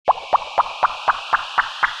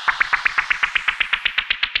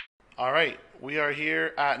All right, we are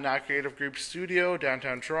here at Not Creative Group Studio,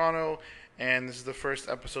 downtown Toronto, and this is the first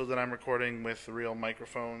episode that I'm recording with real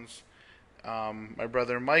microphones. My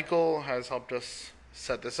brother Michael has helped us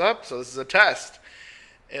set this up, so this is a test.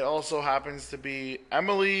 It also happens to be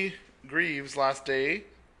Emily Greaves' last day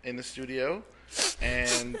in the studio,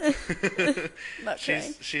 and Not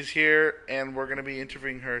crying. she's here, and we're going to be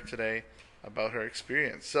interviewing her today about her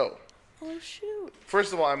experience. So, Oh shoot.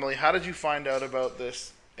 first of all, Emily, how did you find out about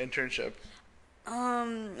this internship?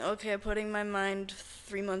 Okay, putting my mind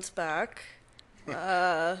 3 months back.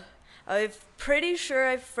 Uh, I'm pretty sure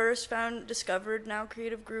I first discovered Now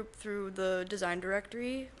Creative Group through the design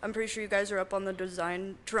directory. I'm pretty sure you guys are up on the Toronto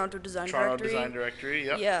Design Toronto Directory. Design Directory,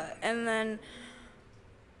 yep. Yeah, and then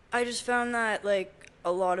I just found that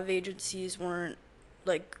a lot of agencies weren't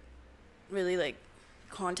like really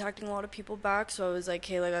contacting a lot of people back, so I was like,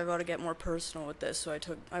 hey, I got to get more personal with this. So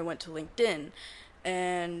I went to LinkedIn,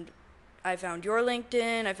 and I found your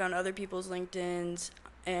LinkedIn, I found other people's LinkedIns,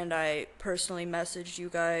 and I personally messaged you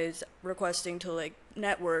guys requesting to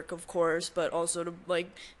network, of course, but also to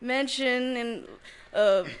mention in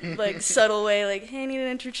a subtle way, hey, I need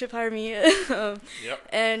an internship, hire me. Yep.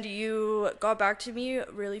 And you got back to me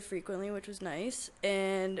really frequently, which was nice,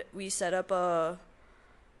 and we set up an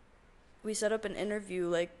interview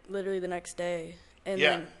literally the next day. And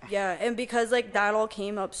Yeah. then and because that all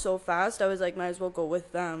came up so fast, I was like, might as well go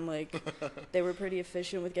with them. They were pretty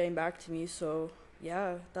efficient with getting back to me, so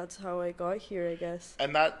yeah, that's how I got here, I guess.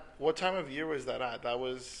 And what time of year was that at? That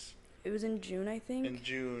was It was in June, I think. in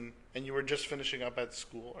June, and you were just finishing up at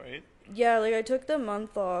school, right? Yeah, I took the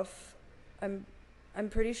month off. I'm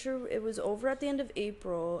pretty sure it was over at the end of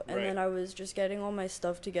April, and Right. then I was just getting all my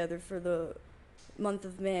stuff together for the month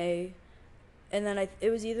of May. And then it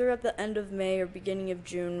was either at the end of May or beginning of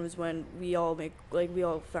June was when we all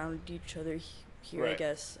found each other here, I Right.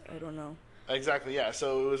 guess. I don't know. Exactly, yeah.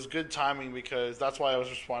 So it was good timing because that's why I was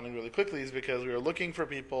responding really quickly, is because we were looking for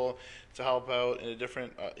people to help out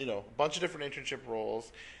in a bunch of different internship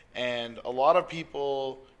roles. And a lot of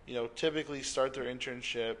people, typically start their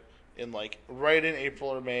internship in right in April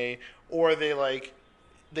or May, or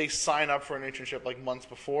they sign up for an internship months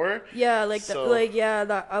before. Yeah, So-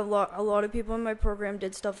 that a lot of people in my program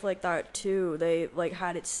did stuff like that too. They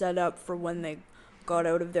had it set up for when they got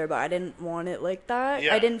out of there, but I didn't want it like that.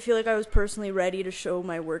 Yeah. I didn't feel like I was personally ready to show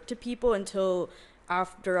my work to people until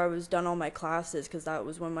after I was done all my classes, because that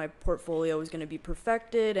was when my portfolio was going to be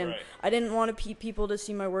perfected, and Right. I didn't want people to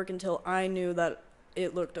see my work until I knew that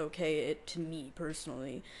it looked okay to me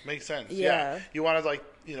personally. Makes sense. Yeah. You want to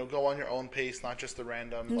go on your own pace, not just the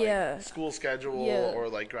random Yeah. school schedule Yeah. or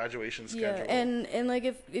graduation schedule. Yeah, and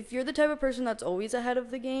if you're the type of person that's always ahead of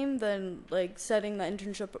the game, then setting the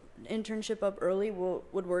internship up early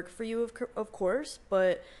would work for you, of course.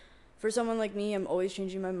 But for someone like me, I'm always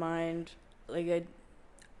changing my mind. I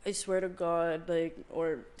swear to God,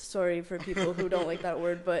 or sorry for people who don't like that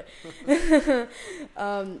word, but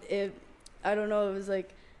I don't know, it was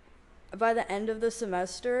by the end of the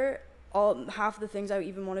semester, half the things I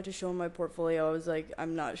even wanted to show in my portfolio, I was like,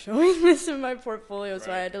 I'm not showing this in my portfolio,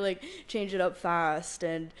 so I Right. had to change it up fast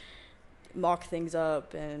and mock things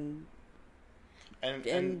up and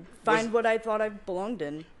and find what I thought I belonged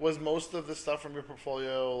in. was most of the stuff from your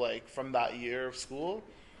portfolio from that year of school?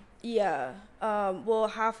 Yeah, well,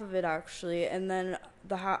 half of it actually, and then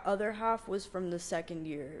the other half was from the second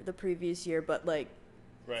year, the previous year, but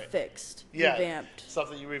Right. fixed, Yeah. revamped.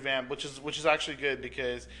 Stuff that you revamped, which is actually good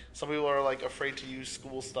because some people are afraid to use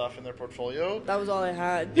school stuff in their portfolio. That was all I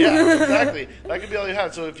had. Yeah, exactly. That could be all you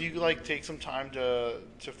had. So if you take some time to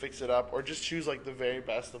fix it up, or just choose the very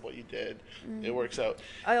best of what you did, it works out.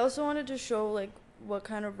 I also wanted to show what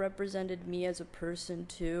kind of represented me as a person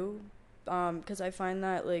too, because I find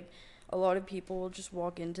that a lot of people will just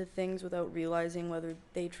walk into things without realizing whether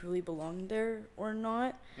they truly belong there or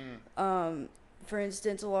not. For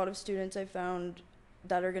instance, a lot of students I found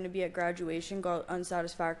that are going to be at graduation got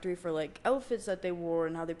unsatisfactory for outfits that they wore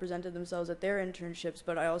and how they presented themselves at their internships,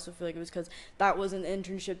 but I also feel it was because that wasn't the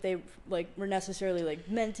internship they were necessarily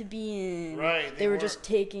meant to be in. Right, They were weren't- just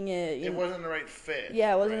taking it. It wasn't the right fit.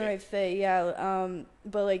 Yeah, it wasn't the right? right fit. Yeah,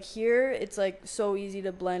 but here it's so easy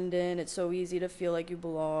to blend in. It's so easy to feel like you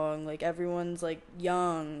belong. Everyone's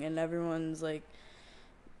young and everyone's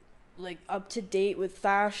up to date with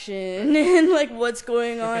fashion and what's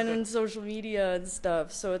going on in social media and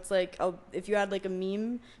stuff. So it's if you had a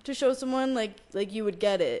meme to show someone, you would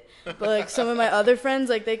get it. But some of my other friends,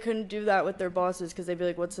 they couldn't do that with their bosses because they'd be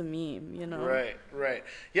like, "What's a meme?" You know? Right.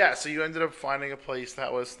 Yeah, so you ended up finding a place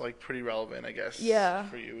that was pretty relevant, I guess. Yeah.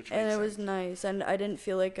 For you, which And makes it was sense. nice, and I didn't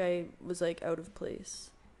feel like I was out of place.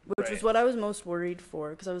 which was Right. what I was most worried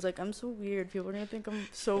for, because I was like, I'm so weird. People are gonna think I'm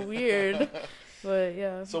so weird. But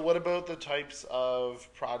yeah. So what about the types of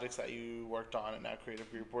projects that you worked on in that creative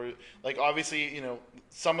group? Were like obviously,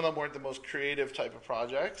 some of them weren't the most creative type of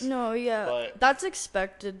projects, No, yeah. but That's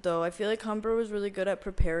expected though. I feel like Humber was really good at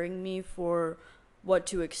preparing me for what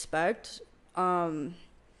to expect.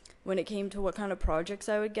 When it came to what kind of projects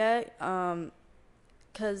I would get.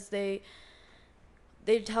 'Cause they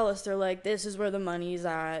tell us, they're like, this is where the money's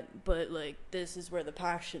at, but like this is where the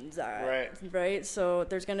passion's at, right? So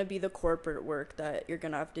there's gonna be the corporate work that you're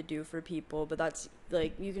gonna have to do for people, but that's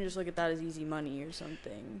like, you can just look at that as easy money or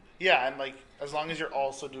something. yeah, and like as long as you're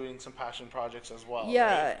also doing some passion projects as well.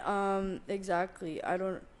 Yeah, Right? exactly. I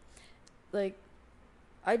don't like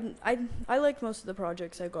I liked most of the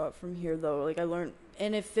projects I got from here though. Like I learned,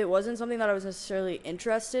 and if it wasn't something that I was necessarily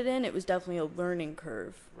interested in, it was definitely a learning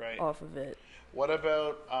curve Right. off of it. What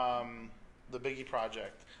about the Biggie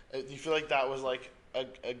project? Do you feel like that was like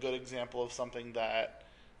a good example of something that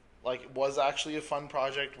like was actually a fun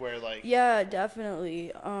project where like Yeah,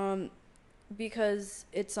 definitely. Because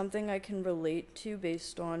it's something I can relate to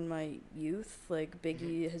based on my youth. Like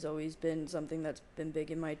Biggie has always been something that's been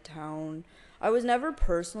big in my town. I was never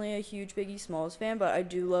personally a huge Biggie Smalls fan, but I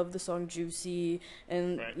do love the song Juicy,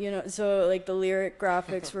 and Right. so like the lyric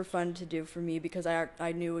graphics were fun to do for me because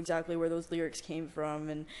I knew exactly where those lyrics came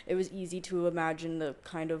from, and it was easy to imagine the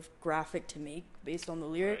kind of graphic to make based on the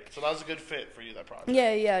lyric. Right. So that was a good fit for you, that project.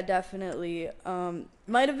 Yeah, definitely.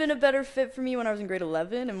 Might have been a better fit for me when I was in grade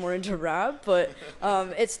 11 and more into rap, but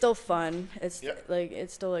it's still fun. It's Yeah.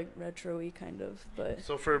 it's still like retro-y kind of, but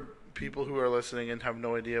So for people who are listening and have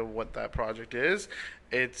no idea what that project is,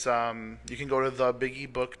 it's you can go to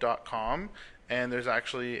thebiggieBook.com, and there's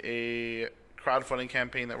actually a crowdfunding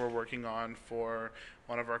campaign that we're working on for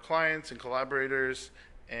one of our clients and collaborators,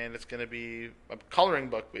 and it's going to be a coloring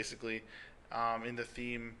book basically in the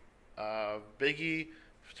theme of Biggie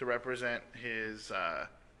to represent his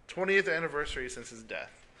 20th anniversary since his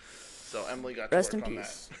death. So Emily got to Rest work in on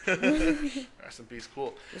peace. that. Rest in peace.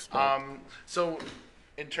 Cool. Respect. So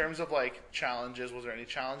in terms of like challenges, was there any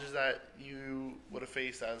challenges that you would have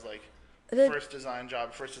faced as like The- first design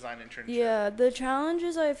job, first design internship? Yeah, the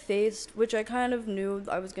challenges I faced, which I kind of knew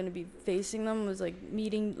I was going to be facing them, was like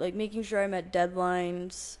making sure I met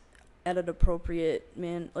deadlines at an appropriate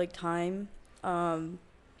time.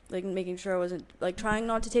 Like making sure I wasn't like trying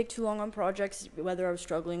not to take too long on projects, whether I was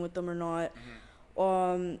struggling with them or not.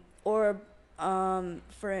 For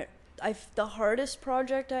the hardest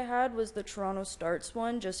project I had was the Toronto Starts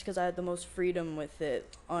one, just because I had the most freedom with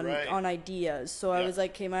it on Right. ideas. So I Yeah. was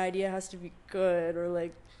like, okay, my idea has to be good or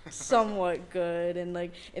like somewhat good, and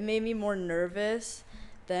like it made me more nervous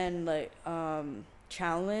than like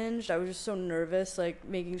challenged. I was just so nervous, like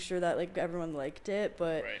making sure that like everyone liked it,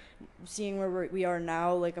 but Right. seeing where we are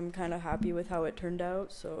now, like I'm kind of happy with how it turned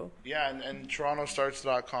out. So Yeah, and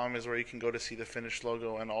TorontoStarts.com is where you can go to see the finished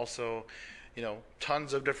logo, and also,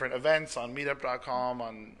 tons of different events on Meetup.com,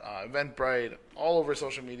 on Eventbrite, all over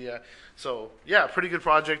social media. So yeah, pretty good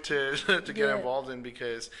project to to get Yeah. involved in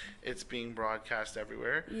because it's being broadcast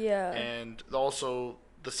everywhere. yeah. And also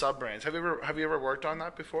the sub brands. Have you ever worked on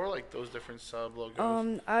that before? Like those different sub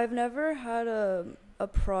logos? I've never had a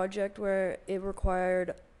project where it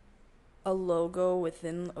required a logo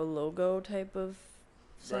within a logo type of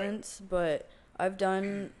sense, but I've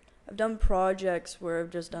done projects where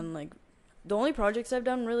I've just done like the only projects I've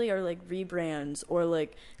done really are like rebrands or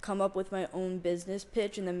like come up with my own business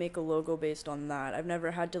pitch and then make a logo based on that. I've never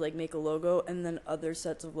had to like make a logo and then other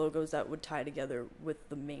sets of logos that would tie together with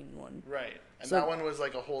the main one. Right. And So- that one was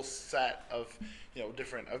like a whole set of,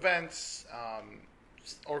 different events,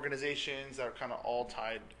 organizations that are kind of all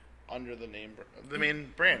tied under the main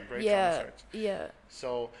brand, right? Toronto Yeah, Starts. yeah.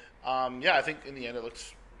 So, I think in the end it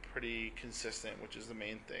looks pretty consistent, which is the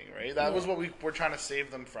main thing, right? That was Yeah. what we were trying to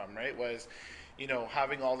save them from, right? Was,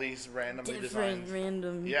 having all these randomly Different designed,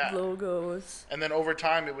 random Yeah. logos. and then over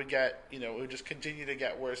time it would get, it would just continue to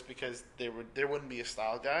get worse because there wouldn't be a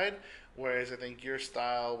style guide. Whereas I think your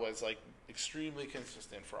style was like extremely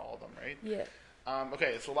consistent for all of them, right? Yeah.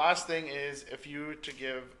 Okay, so last thing is if you were to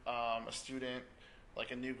give a student, like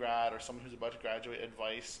a new grad or someone who's about to graduate,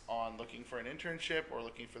 advice on looking for an internship or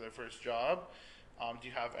looking for their first job, do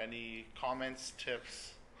you have any comments,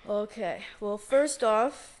 tips? Okay. Well, first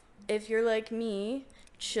off, if you're like me,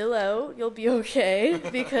 chill out. You'll be okay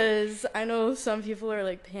because I know some people are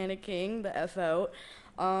like panicking the F out.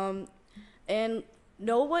 And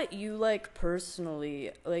know what you like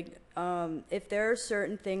personally. Like If there are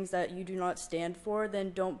certain things that you do not stand for,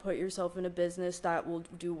 then don't put yourself in a business that will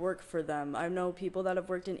do work for them. I know people that have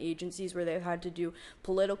worked in agencies where they've had to do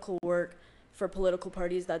political work for political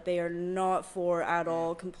parties that they are not for at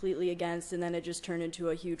all, completely against, and then it just turned into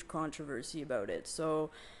a huge controversy about it. So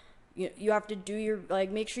you have to do your,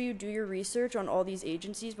 like, make sure you do your research on all these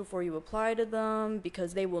agencies before you apply to them,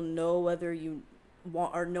 because they will know whether you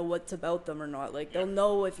want or know what's about them or not. Like, they'll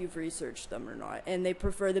know if you've researched them or not, and they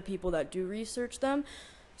prefer the people that do research them.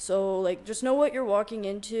 So, like, just know what you're walking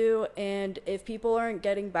into, and if people aren't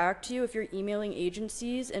getting back to you, if you're emailing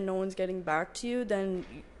agencies and no one's getting back to you, then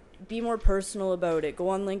be more personal about it. Go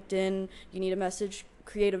on LinkedIn. You need to message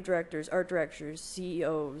creative directors, art directors,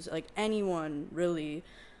 CEOs, like anyone really,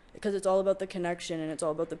 because it's all about the connection and it's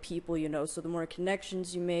all about the people, you know. So the more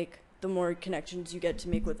connections you make, the more connections you get to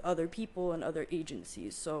make with other people and other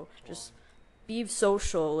agencies. So just be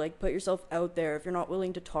social, like, put yourself out there. If you're not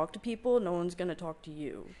willing to talk to people, no one's going to talk to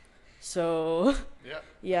you. So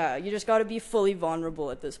yeah, you just got to be fully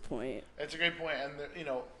vulnerable at this point. That's a great point. And you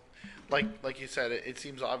know, like you said, it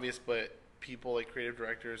seems obvious, but people like creative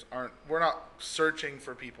directors we're not searching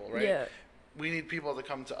for people, right? Yeah. We need people to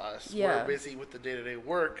come to us. Yeah. We're busy with the day-to-day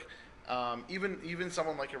work. Even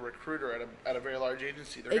someone like a recruiter at a very large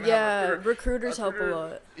agency, they're gonna have recruiters help a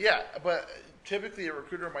lot. Yeah, but typically a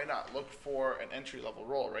recruiter might not look for an entry-level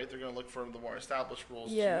role, right? They're going to look for the more established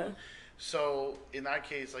roles too. So in that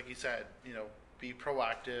case, like you said, you know, be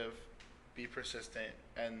proactive, be persistent,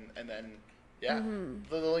 and then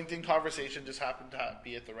the LinkedIn conversation just happened to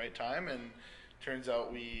be at the right time, and turns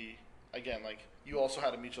out you also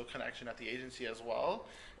had a mutual connection at the agency as well.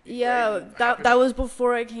 Yeah, that was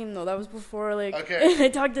before I came, though. That was before, like, I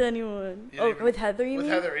talked to anyone. With Heather, you mean? With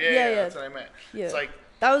Heather, yeah, that's what I meant. Yeah. It's like,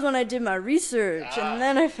 that was when I did my research, and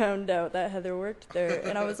then I found out that Heather worked there,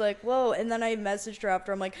 and I was like, whoa. And then I messaged her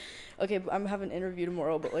after. I'm like, okay, I'm having an interview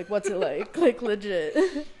tomorrow, but, like, what's it like? Like,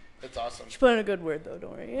 legit. That's awesome. She put in a good word, though,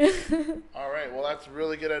 don't worry. All right, well, that's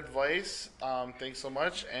really good advice. Thanks so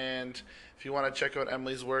much. And if you want to check out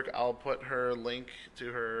Emily's work, I'll put her link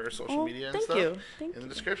to her social media and stuff in the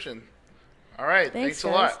description. All right, thanks a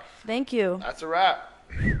lot. Thank you. That's a wrap.